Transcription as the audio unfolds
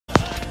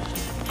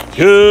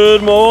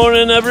Good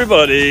morning,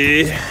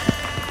 everybody.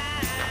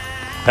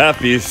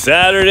 Happy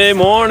Saturday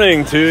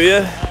morning to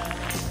you.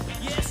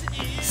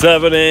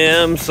 7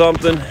 a.m.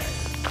 something.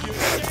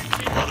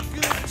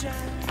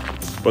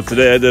 But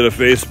today I did a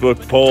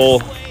Facebook poll,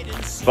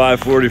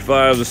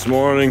 5:45 this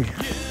morning,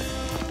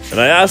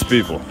 and I asked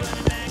people,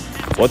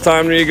 what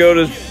time do you go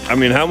to,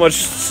 how much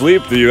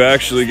sleep do you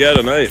actually get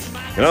a night?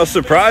 And I was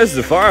surprised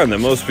to find that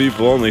most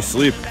people only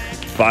sleep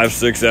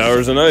 5-6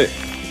 hours a night.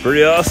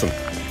 Pretty awesome.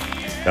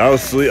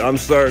 I'm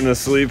starting to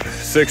sleep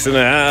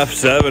 6.5,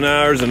 7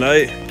 hours a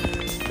night,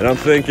 and I'm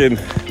thinking,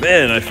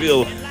 man, I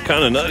feel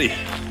kind of nutty.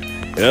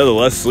 The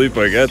less sleep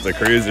I get, the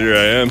crazier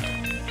I am.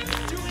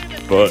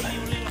 But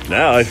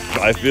now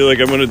I feel like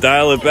I'm going to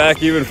dial it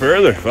back even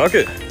further. Fuck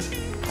it.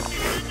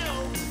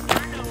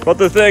 But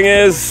the thing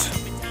is,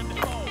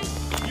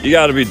 you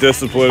got to be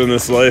disciplined in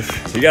this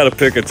life. You got to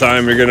pick a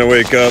time you're going to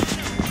wake up.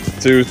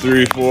 2,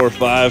 3, 4,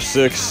 5,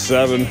 6,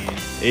 7,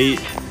 8.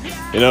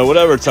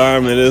 Whatever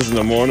time it is in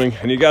the morning.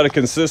 And you got to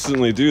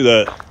consistently do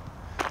that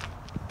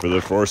for the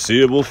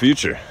foreseeable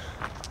future.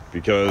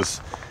 Because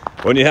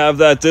when you have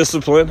that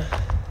discipline,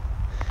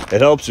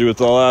 it helps you with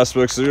all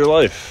aspects of your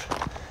life.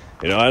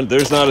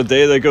 There's not a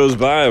day that goes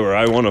by where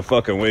I want to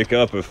fucking wake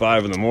up at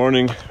 5 in the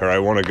morning, or I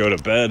want to go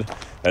to bed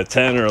at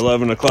 10 or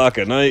 11 o'clock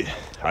at night.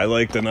 I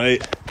like the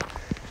night.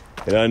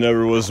 I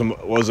never was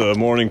a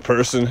morning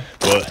person,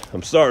 but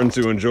I'm starting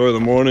to enjoy the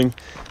morning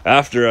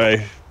after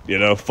I,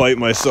 fight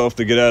myself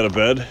to get out of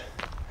bed.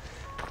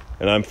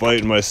 And I'm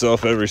fighting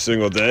myself every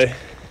single day.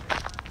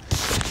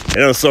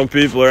 Some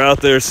people are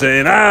out there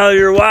saying,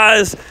 you're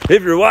wise.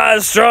 If you're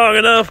wise strong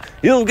enough,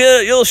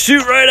 you'll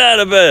shoot right out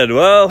of bed.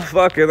 Well,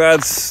 fucking I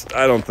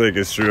don't think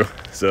it's true.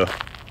 So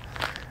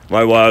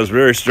my why is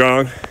very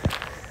strong.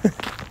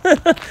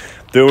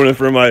 Doing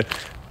it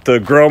to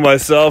grow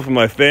myself and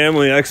my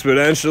family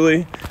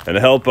exponentially and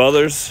help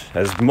others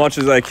as much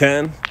as I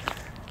can.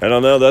 I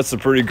don't know, that's a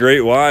pretty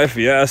great why if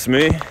you ask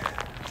me.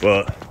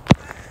 But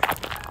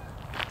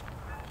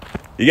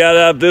you gotta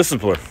have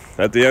discipline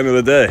at the end of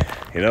the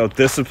day.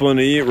 Discipline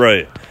to eat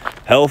right,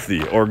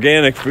 healthy,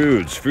 organic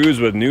foods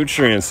with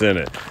nutrients in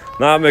it.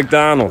 Not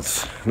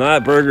McDonald's,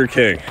 not Burger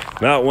King,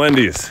 not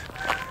Wendy's,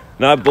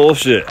 not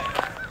bullshit,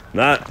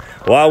 not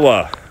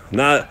Wawa,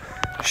 not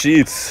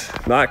Sheets,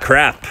 not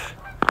crap.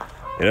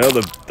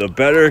 The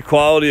better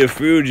quality of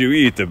food you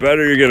eat, the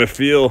better you're gonna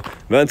feel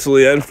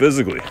mentally and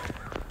physically.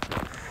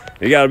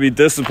 You gotta be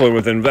disciplined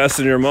with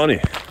investing your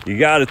money. You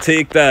gotta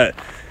take that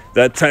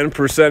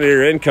 10% of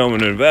your income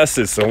and invest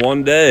it, so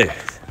one day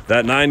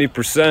that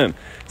 90%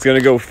 is going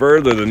to go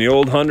further than the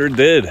old 100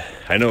 did.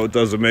 I know it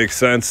doesn't make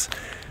sense,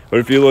 but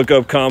if you look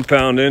up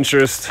compound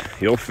interest,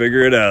 you'll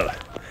figure it out.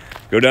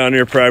 Go down to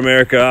your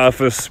Primerica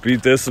office, be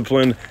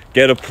disciplined,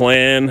 get a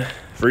plan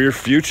for your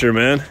future,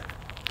 man.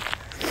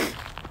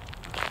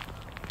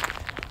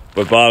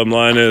 But bottom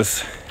line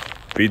is,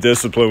 be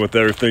disciplined with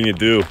everything you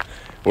do.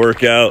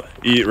 Work out,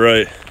 eat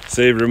right,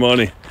 save your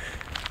money,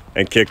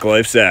 and kick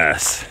life's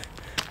ass.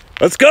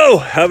 Let's go!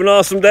 Have an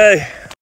awesome day.